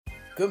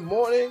Good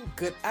morning,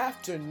 good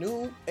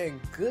afternoon,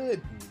 and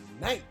good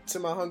night to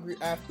my hungry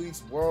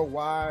athletes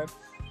worldwide.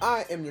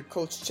 I am your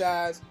coach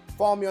Chaz.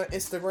 Follow me on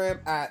Instagram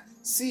at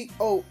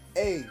COACHCHAZZ.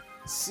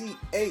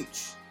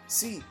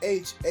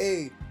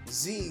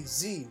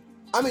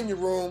 I'm in your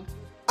room.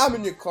 I'm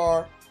in your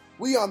car.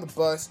 We on the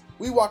bus.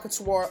 We walking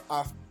toward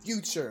our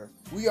future.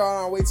 We are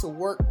on our way to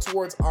work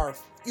towards our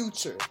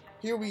future.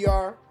 Here we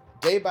are,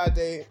 day by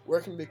day,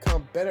 working to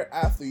become better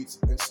athletes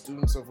and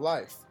students of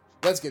life.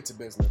 Let's get to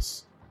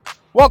business.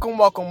 Welcome,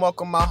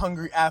 my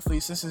hungry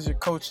athletes. This is your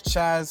coach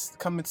Chaz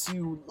coming to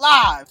you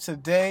live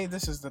today.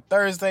 This is the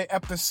Thursday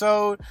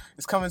episode.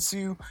 It's coming to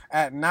you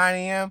at 9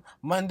 a.m.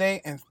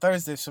 Monday and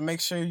Thursday. So make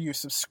sure you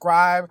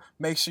subscribe.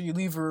 Make sure you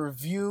leave a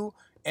review.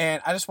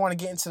 And I just want to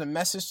get into the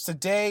message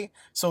today.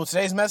 So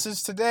today's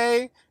message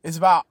today is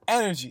about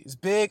energy. It's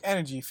big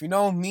energy. If you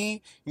know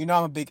me, you know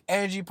I'm a big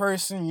energy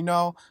person. You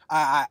know,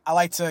 I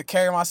like to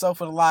carry myself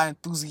with a lot of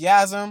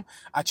enthusiasm.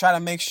 I try to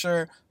make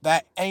sure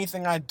that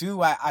anything I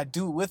do, I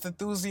do with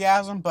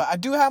enthusiasm. But I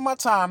do have my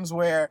times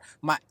where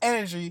my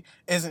energy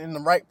isn't in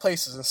the right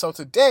places. And so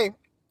today,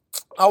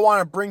 I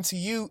want to bring to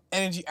you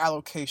energy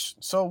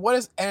allocation. So what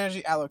is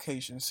energy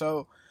allocation?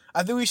 So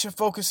I think we should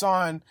focus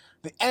on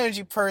the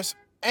energy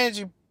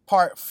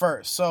part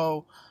first.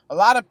 So a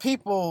lot of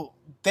people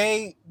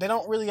they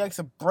don't really like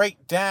to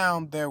break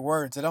down their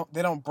words.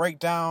 They don't break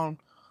down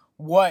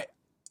what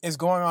is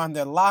going on in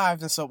their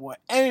lives. And so what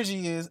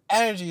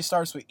energy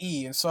starts with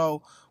E. And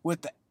so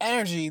with the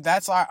energy,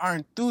 that's our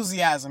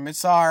enthusiasm.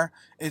 It's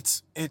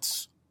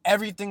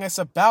everything that's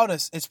about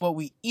us. It's what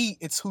we eat.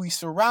 It's who we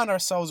surround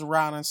ourselves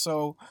around. And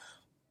so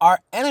our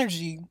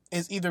energy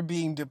is either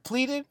being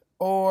depleted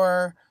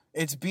or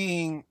it's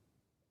being,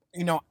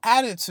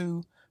 added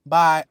to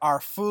by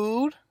our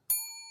food,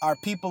 our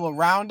people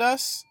around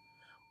us,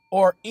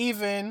 or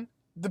even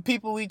the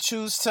people we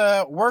choose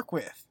to work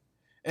with.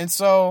 And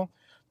so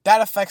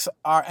that affects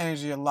our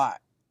energy a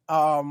lot.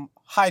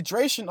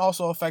 Hydration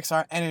also affects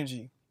our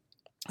energy.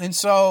 And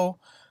so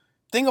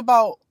think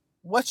about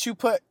what you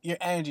put your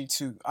energy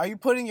to. Are you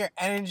putting your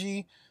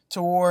energy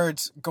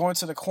towards going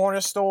to the corner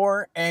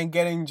store and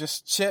getting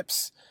just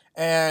chips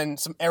and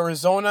some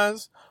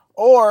Arizonas?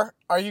 Or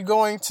are you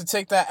going to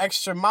take that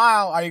extra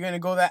mile? Are you going to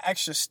go that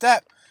extra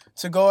step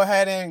to go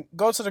ahead and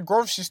go to the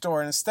grocery store?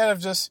 And instead of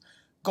just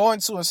going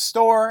to a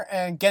store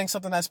and getting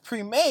something that's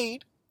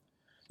pre-made,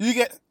 you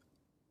get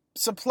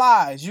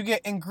supplies, you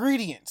get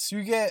ingredients,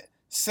 you get,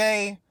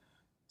 say,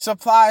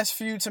 supplies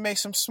for you to make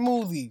some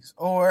smoothies,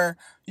 or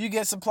you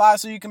get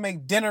supplies so you can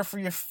make dinner for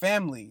your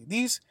family.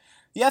 You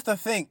have to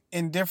think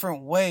in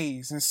different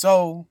ways. And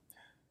so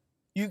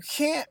you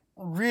can't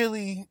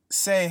really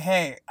say,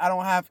 hey, I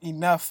don't have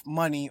enough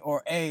money,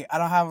 or hey, I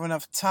don't have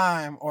enough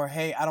time, or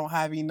hey, I don't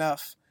have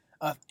enough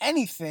of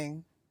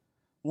anything,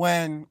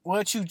 when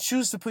what you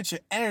choose to put your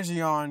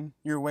energy on,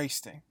 you're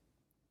wasting.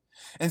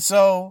 And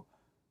so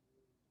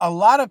a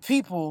lot of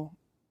people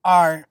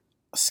are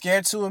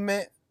scared to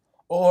admit,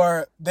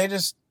 or they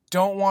just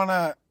don't want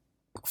to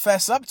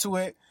fess up to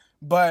it,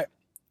 but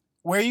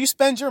where you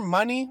spend your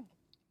money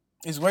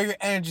is where your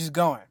energy is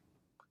going.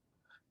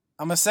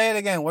 I'm going to say it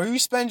again. Where you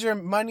spend your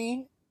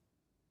money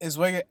is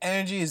where your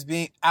energy is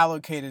being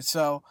allocated.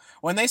 So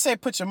when they say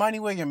put your money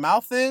where your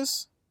mouth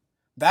is,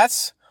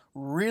 that's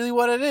really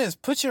what it is.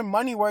 Put your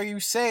money where you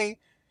say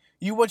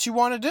what you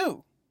want to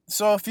do.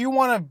 So if you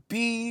want to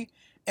be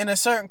in a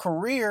certain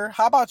career,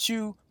 how about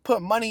you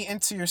put money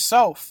into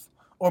yourself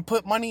or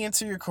put money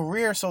into your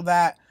career so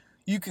that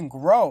you can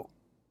grow?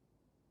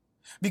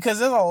 Because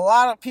there's a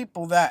lot of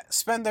people that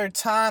spend their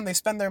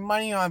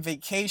money on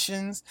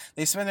vacations.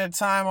 They spend their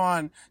time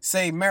on,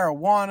 say,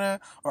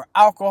 marijuana or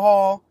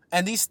alcohol.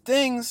 And these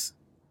things,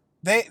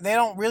 they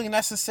don't really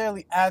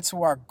necessarily add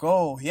to our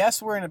goal.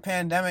 Yes, we're in a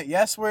pandemic.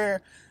 Yes,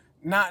 we're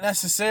not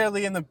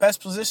necessarily in the best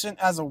position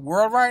as a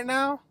world right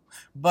now.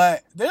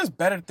 But there's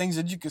better things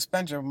that you can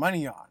spend your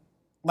money on.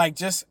 Like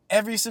just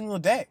every single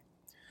day.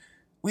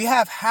 We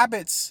have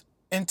habits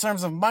in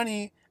terms of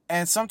money.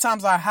 And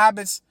sometimes our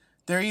habits,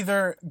 they're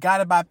either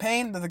guided by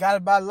pain or they're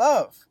guided by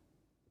love.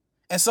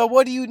 And so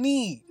what do you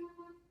need?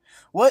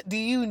 What do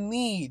you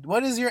need?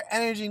 What does your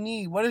energy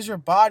need? What does your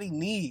body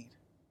need?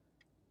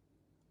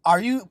 Are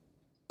you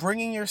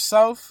bringing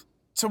yourself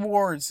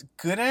towards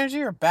good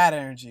energy or bad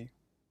energy?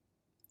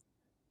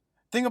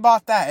 Think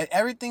about that.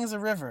 Everything's a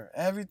river.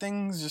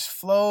 Everything just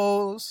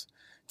flows.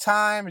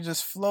 Time, it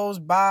just flows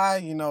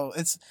by.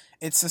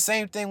 It's the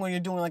same thing when you're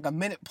doing like a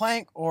minute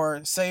plank,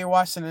 or say you're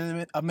watching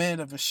a minute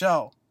of a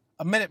show.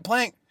 A minute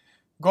plank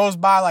goes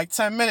by like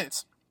 10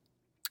 minutes.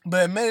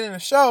 But a minute in a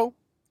show,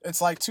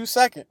 it's like 2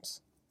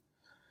 seconds.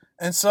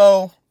 And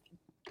so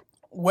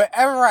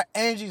wherever our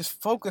energy is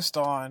focused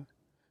on,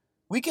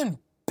 we can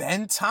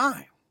bend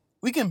time.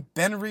 We can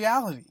bend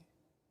reality.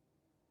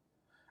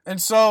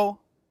 And so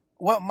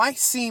what might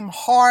seem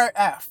hard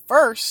at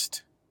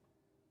first,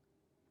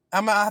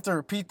 I'm going to have to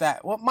repeat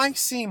that. What might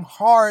seem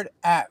hard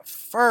at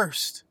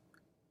first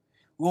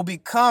will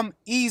become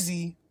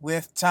easy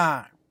with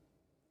time.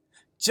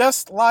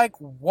 Just like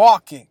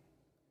walking.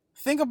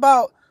 Think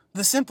about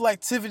the simple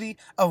activity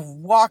of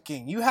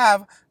walking.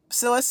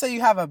 So let's say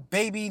you have a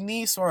baby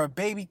niece or a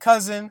baby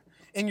cousin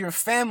in your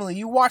family.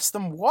 You watch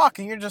them walk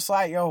and you're just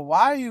like, yo,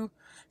 why are you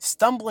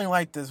stumbling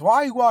like this? Why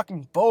are you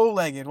walking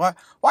bow-legged?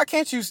 Why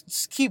can't you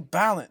keep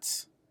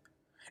balance?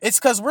 It's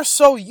because we're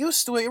so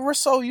used to it. We're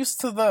so used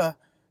to the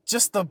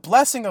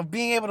blessing of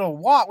being able to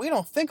walk. We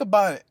don't think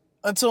about it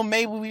until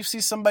maybe we see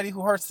somebody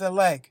who hurts their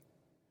leg.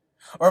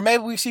 Or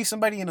maybe we see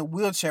somebody in a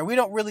wheelchair. We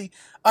don't really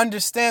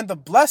understand the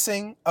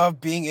blessing of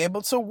being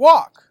able to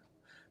walk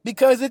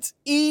because it's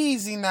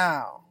easy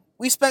now.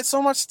 We spent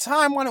so much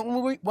time on it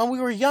when we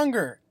were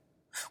younger.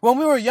 When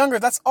we were younger,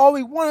 that's all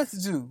we wanted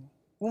to do.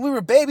 When we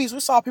were babies, we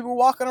saw people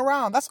walking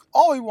around. That's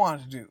all we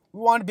wanted to do.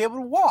 We wanted to be able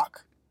to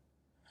walk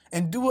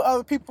and do what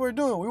other people are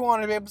doing. We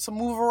wanted to be able to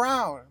move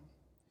around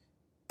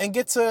and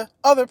get to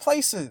other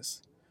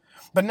places.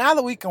 But now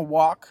that we can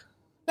walk,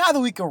 now that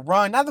we can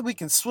run, now that we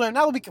can swim,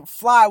 now that we can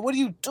fly, what are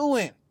you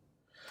doing?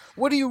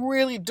 What are you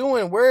really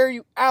doing? Where are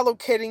you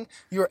allocating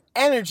your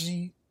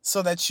energy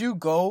so that you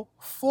go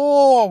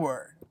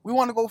forward? We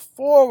want to go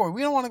forward.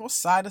 We don't want to go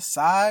side to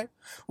side.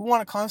 We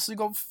want to constantly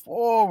go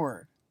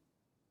forward.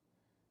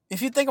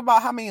 If you think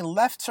about how many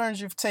left turns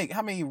you've taken,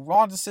 how many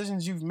wrong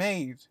decisions you've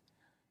made,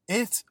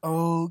 it's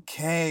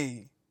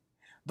okay.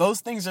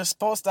 Those things are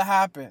supposed to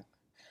happen.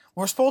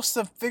 We're supposed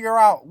to figure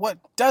out what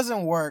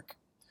doesn't work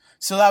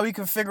so that we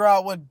can figure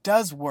out what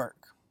does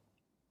work.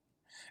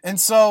 And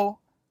so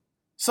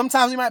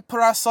sometimes we might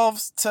put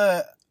ourselves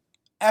to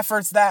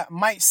efforts that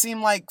might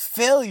seem like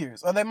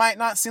failures or they might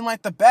not seem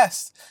like the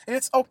best. And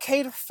it's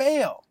okay to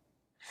fail.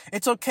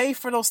 It's okay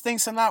for those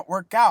things to not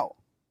work out.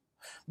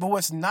 But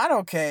what's not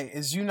okay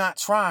is you not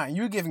trying.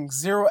 You giving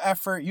zero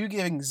effort. You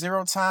giving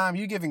zero time.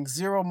 You giving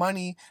zero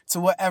money to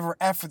whatever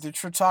effort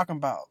that you're talking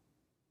about.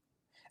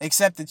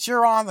 Except that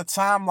you're on the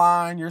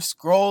timeline. You're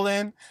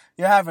scrolling.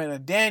 You're having a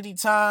dandy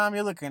time.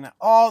 You're looking at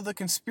all the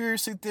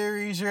conspiracy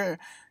theories. You're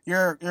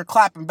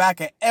clapping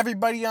back at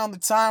everybody on the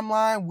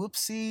timeline.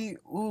 Whoopsie.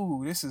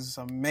 Ooh, this is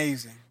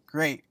amazing.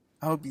 Great.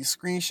 I hope you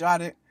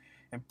screenshot it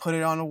and put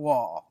it on the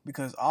wall.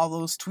 Because all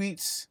those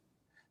tweets,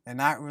 they're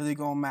not really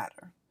going to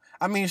matter.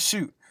 I mean,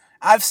 shoot.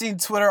 I've seen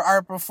Twitter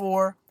art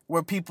before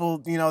where people,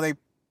 they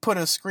put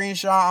a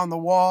screenshot on the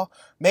wall.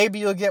 Maybe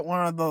you'll get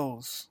one of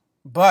those.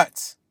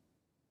 But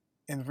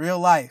in real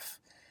life,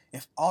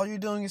 if all you're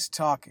doing is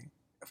talking,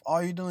 if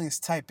all you're doing is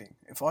typing,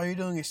 if all you're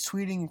doing is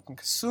tweeting and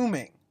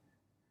consuming,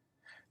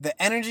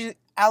 the energy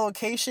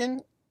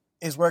allocation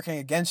is working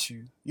against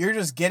you. You're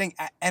just getting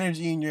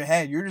energy in your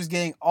head. You're just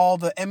getting all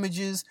the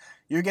images.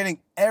 You're getting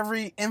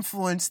every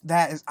influence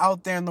that is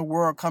out there in the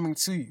world coming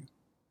to you.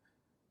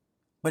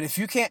 But if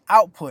you can't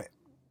output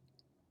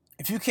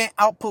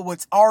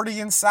what's already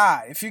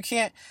inside, if you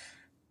can't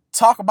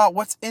talk about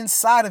what's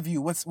inside of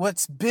you,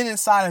 what's been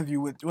inside of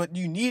you, what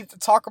you need to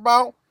talk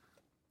about,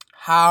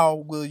 how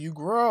will you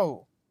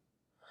grow?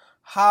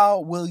 How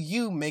will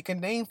you make a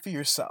name for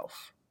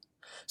yourself?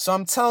 So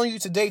I'm telling you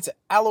today to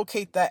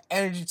allocate that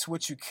energy to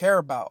what you care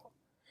about.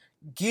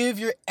 Give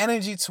your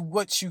energy to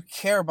what you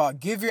care about.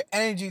 Give your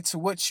energy to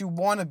what you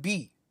want to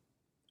be.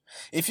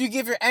 If you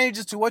give your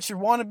energy to what you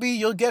want to be,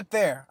 you'll get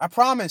there. I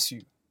promise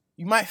you.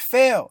 You might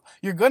fail.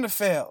 You're going to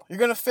fail. You're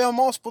going to fail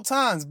multiple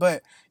times,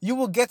 but you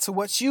will get to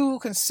what you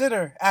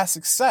consider as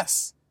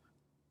success.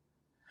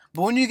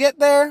 But when you get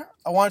there,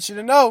 I want you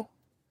to know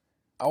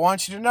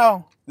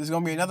there's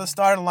going to be another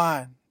starting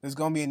line. There's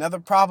going to be another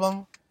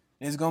problem.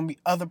 There's going to be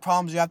other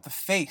problems you have to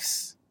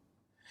face.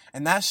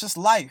 And that's just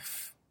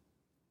life.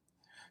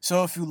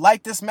 So if you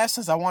like this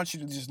message, I want you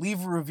to just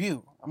leave a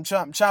review. I'm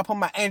trying to put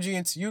my energy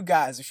into you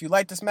guys. If you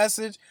like this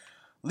message,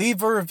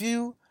 leave a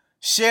review.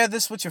 Share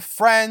this with your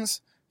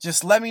friends.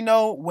 Just let me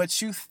know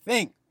what you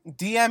think.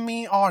 DM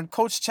me on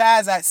Coach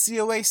Chaz at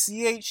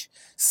CoachChazz.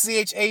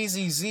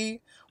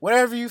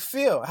 Whatever you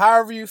feel.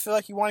 However you feel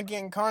like you want to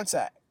get in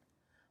contact.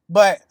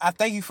 But I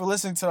thank you for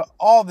listening to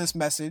all this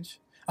message.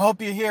 I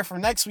hope you're here for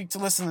next week to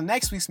listen to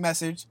next week's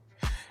message.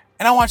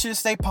 And I want you to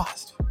stay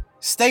positive.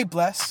 Stay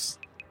blessed.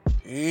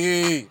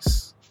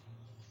 Peace.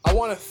 I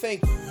want to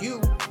thank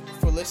you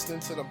for listening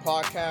to the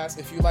podcast.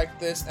 If you like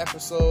this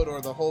episode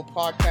or the whole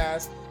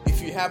podcast,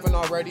 if you haven't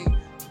already,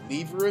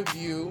 leave a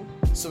review,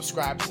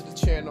 subscribe to the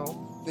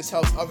channel. This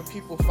helps other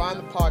people find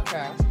the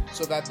podcast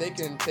so that they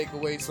can take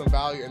away some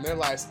value in their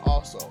lives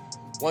also.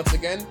 Once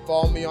again,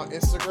 follow me on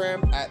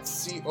Instagram at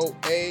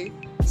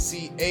CoachChazz.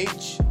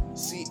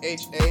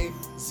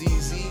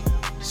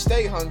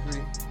 Stay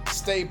hungry,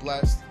 stay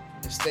blessed,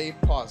 and stay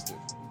positive.